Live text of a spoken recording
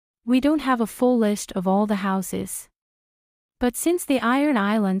We don't have a full list of all the houses. But since the Iron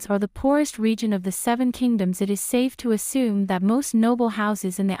Islands are the poorest region of the Seven Kingdoms, it is safe to assume that most noble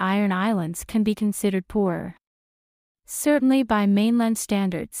houses in the Iron Islands can be considered poor. Certainly by mainland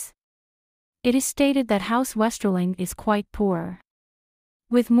standards. It is stated that House Westerling is quite poor.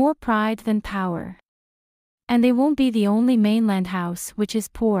 With more pride than power. And they won't be the only mainland house which is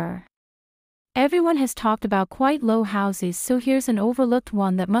poor. Everyone has talked about quite low houses, so here's an overlooked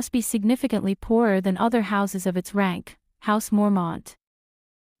one that must be significantly poorer than other houses of its rank, House Mormont.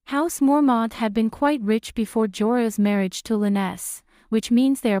 House Mormont had been quite rich before Jjorah's marriage to Lynesse, which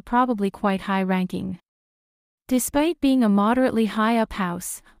means they are probably quite high-ranking. Despite being a moderately high-up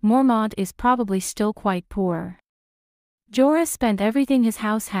house, Mormont is probably still quite poor. Jjorah spent everything his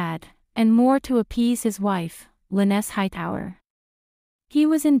house had, and more to appease his wife, Lynesse Hightower. He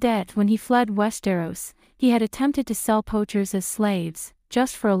was in debt when he fled Westeros. He had attempted to sell poachers as slaves,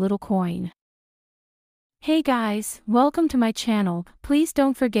 just for a little coin. Hey guys, welcome to my channel. Please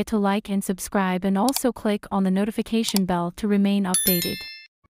don't forget to like and subscribe, and also click on the notification bell to remain updated.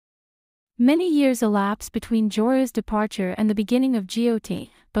 Many years elapsed between Jjorah's departure and the beginning of Jjorah,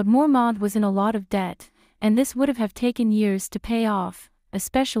 but Mormont was in a lot of debt, and this would have taken years to pay off,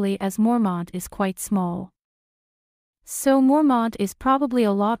 especially as Mormont is quite small. So Mormont is probably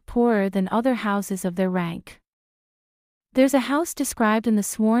a lot poorer than other houses of their rank. There's a house described in the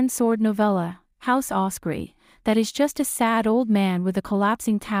Sworn Sword novella, House Westerling, that is just a sad old man with a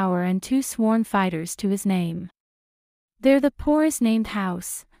collapsing tower and 2 sworn fighters to his name. They're the poorest named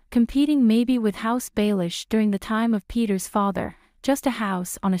house, competing maybe with House Baelish during the time of Peter's father, just a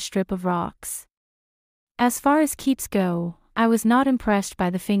house on a strip of rocks. As far as keeps go, I was not impressed by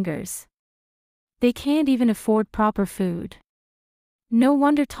the fingers. They can't even afford proper food. No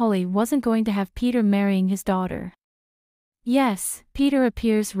wonder Tully wasn't going to have Peter marrying his daughter. Yes, Peter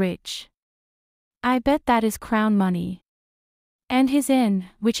appears rich. I bet that is crown money. And his inn,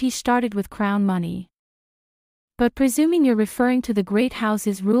 which he started with crown money. But presuming you're referring to the great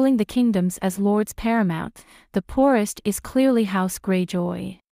houses ruling the kingdoms as lords paramount, the poorest is clearly House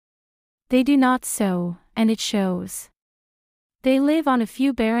Greyjoy. They do not sow, and it shows. They live on a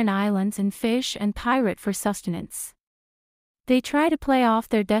few barren islands and fish and pirate for sustenance. They try to play off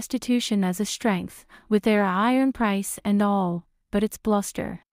their destitution as a strength, with their iron price and all, but it's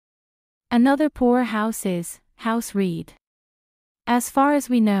bluster. Another poor house is House Reed. As far as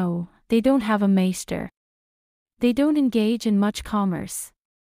we know, they don't have a maester. They don't engage in much commerce.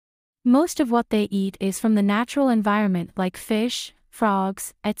 Most of what they eat is from the natural environment, like fish,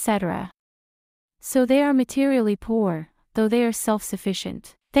 frogs, etc. So they are materially poor, though they are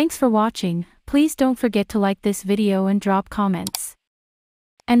self-sufficient. Thanks for watching. Please don't forget to like this video and drop comments.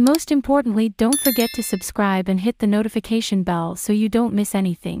 And most importantly, don't forget to subscribe and hit the notification bell so you don't miss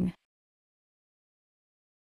anything.